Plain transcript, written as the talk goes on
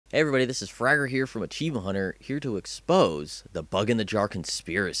Hey everybody, this is Fragger here from Achievement Hunter, here to expose the bug in the jar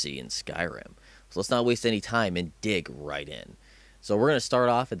conspiracy in Skyrim. So let's not waste any time and dig right in. So we're going to start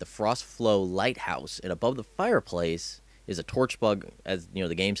off at the Frostflow Lighthouse, and above the fireplace is a torch bug, as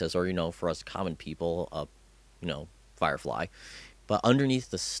the game says, or for us common people, firefly. But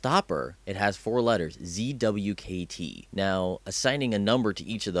underneath the stopper, it has 4 letters, ZWKT. Now, assigning a number to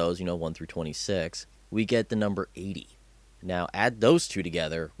each of those, 1 through 26, we get the number 80. Now, add those two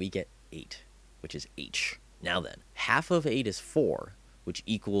together, we get 8, which is H. Now then, half of 8 is 4, which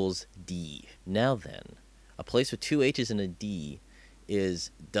equals D. Now then, a place with 2 H's and a D is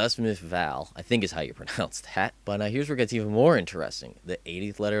Dustmith Val, I think is how you pronounce that. But now here's where it gets even more interesting. The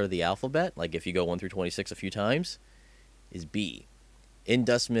 80th letter of the alphabet, like if you go 1 through 26 a few times, is B. In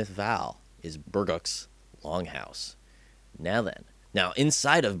Dustmith Val is Burdock's Longhouse. Now then,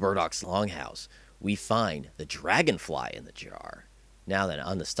 inside of Burdock's Longhouse, we find the dragonfly in the jar. Now then,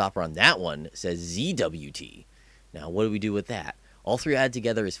 on the stopper on that one, it says ZWT. Now, what do we do with that? All 3 added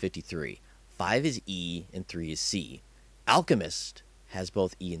together is 53. 5 is E, and 3 is C. Alchemist has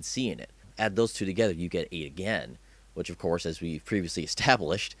both E and C in it. Add those 2 together, you get 8 again, which, of course, as we previously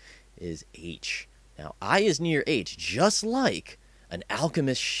established, is H. Now, I is near H, just like an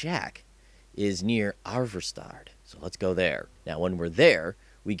alchemist shack is near Arverstard. So let's go there. Now, when we're there,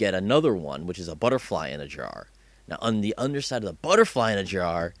 we get another one, which is a butterfly in a jar. Now, on the underside of the butterfly in a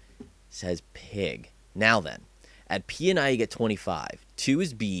jar says pig. Now then, at P and I, you get 25. 2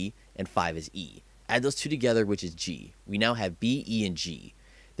 is B, and 5 is E. Add those 2 together, which is G. We now have B, E, and G.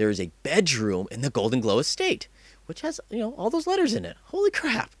 There is a bedroom in the Golden Glow Estate, which has, all those letters in it. Holy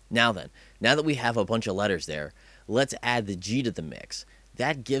crap. Now then, now that we have a bunch of letters there, let's add the G to the mix.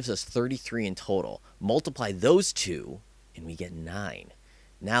 That gives us 33 in total. Multiply those 2, and we get 9.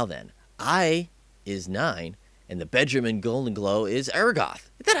 Now then, I is 9, and the bedroom in Golden Glow is Aragoth.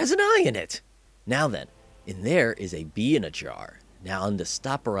 That has an I in it. Now then, in there is a B in a jar. Now on the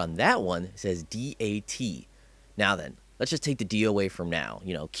stopper on that one, it says D-A-T. Now then, let's just take the D away from now.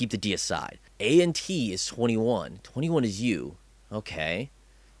 Keep the D aside. A and T is 21. 21 is U. Okay.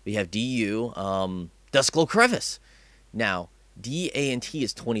 We have D-U, Duskglow Crevice. Now, D, A, and T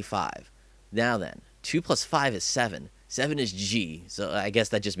is 25. Now then, 2 plus 5 is 7. 7 is G, so I guess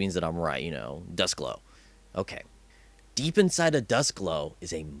that just means that I'm right, Duskglow. Okay. Deep inside of Duskglow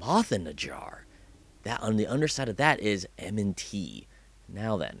is a moth in a jar. That on the underside of that is M and T.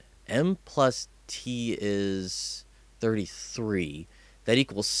 Now then, M plus T is 33. That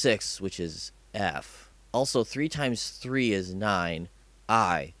equals 6, which is F. Also, 3 times 3 is 9.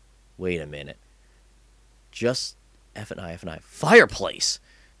 I. Wait a minute. Just F and I, F and I. Fireplace!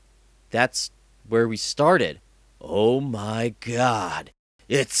 That's where we started. Oh my god.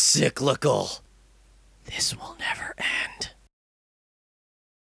 It's cyclical. This will never end.